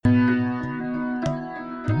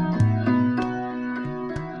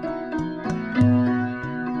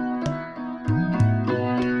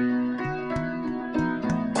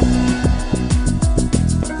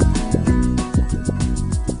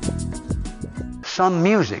some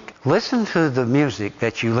music. Listen to the music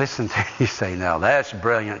that you listen to. You say, "No, that's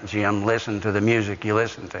brilliant, Jim. Listen to the music you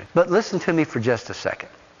listen to." But listen to me for just a second.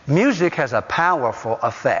 Music has a powerful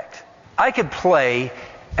effect. I could play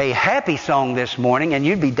a happy song this morning and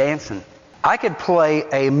you'd be dancing. I could play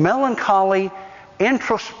a melancholy,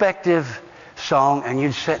 introspective song and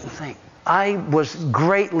you'd sit and think. I was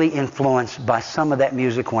greatly influenced by some of that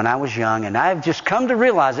music when I was young, and I've just come to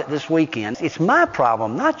realize it this weekend. It's my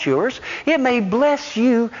problem, not yours. It may bless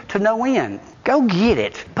you to no end. Go get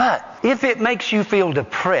it. But if it makes you feel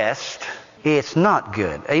depressed, it's not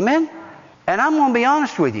good. Amen? And I'm going to be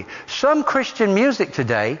honest with you. Some Christian music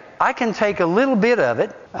today, I can take a little bit of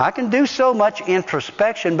it. I can do so much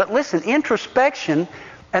introspection. But listen, introspection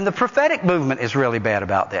and the prophetic movement is really bad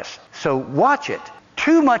about this. So watch it.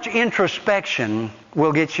 Too much introspection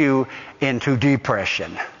will get you into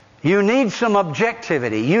depression. You need some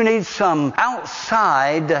objectivity. You need some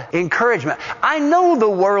outside encouragement. I know the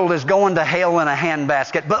world is going to hell in a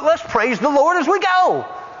handbasket, but let's praise the Lord as we go.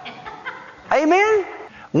 Amen?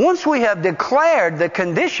 Once we have declared the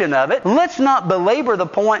condition of it, let's not belabor the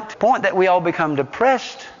point that we all become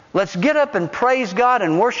depressed. Let's get up and praise God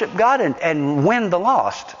and worship God and win the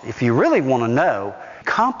lost. If you really want to know,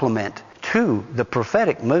 compliment to the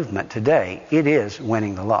prophetic movement today, it is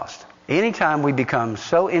winning the lost. Anytime we become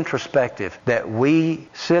so introspective that we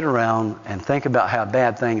sit around and think about how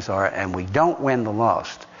bad things are and we don't win the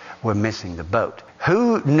lost, we're missing the boat.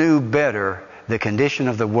 Who knew better the condition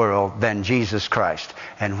of the world than Jesus Christ?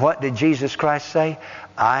 And what did Jesus Christ say?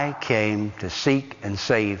 I came to seek and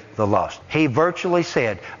save the lost. He virtually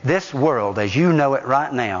said, this world as you know it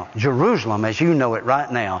right now, Jerusalem as you know it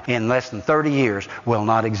right now, in less than 30 years will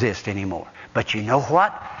not exist anymore. But you know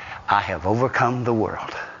what? I have overcome the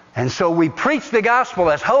world. And so we preach the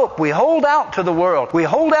gospel as hope. We hold out to the world. We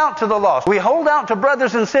hold out to the lost. We hold out to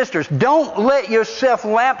brothers and sisters. Don't let yourself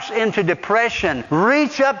lapse into depression.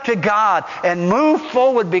 Reach up to God and move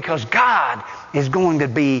forward, because God is going to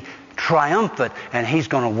be triumphant and He's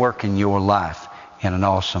going to work in your life in an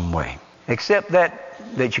awesome way. Except that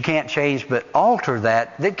you can't change, but alter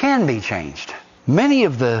that can be changed. Many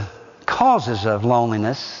of the causes of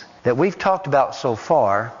loneliness that we've talked about so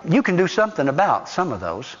far, you can do something about some of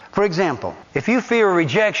those. For example, if you fear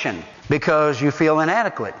rejection because you feel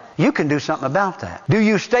inadequate, you can do something about that. Do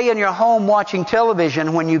you stay in your home watching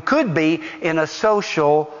television when you could be in a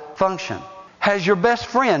social function? Has your best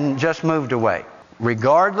friend just moved away?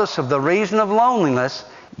 Regardless of the reason of loneliness,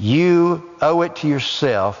 you owe it to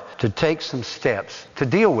yourself to take some steps to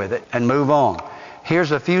deal with it and move on.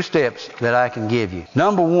 Here's a few steps that I can give you.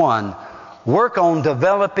 Number one, work on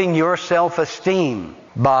developing your self-esteem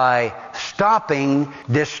by stopping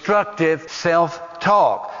destructive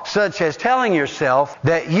self-talk, such as telling yourself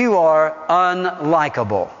that you are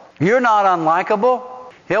unlikable. You're not unlikable.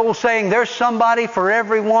 The old saying, there's somebody for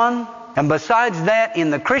everyone. And besides that, in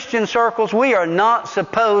the Christian circles, we are not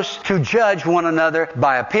supposed to judge one another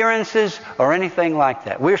by appearances or anything like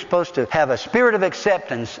that. We're supposed to have a spirit of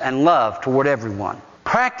acceptance and love toward everyone.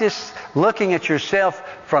 Practice looking at yourself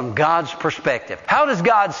from God's perspective. How does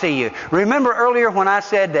God see you? Remember earlier when I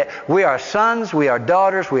said that we are sons, we are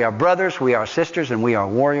daughters, we are brothers, we are sisters, and we are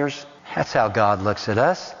warriors? That's how God looks at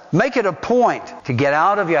us. Make it a point to get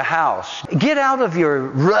out of your house. Get out of your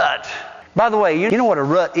rut. By the way, you know what a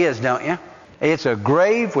rut is, don't you? It's a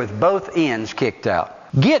grave with both ends kicked out.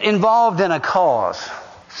 Get involved in a cause.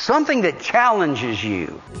 Something that challenges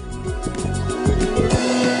you.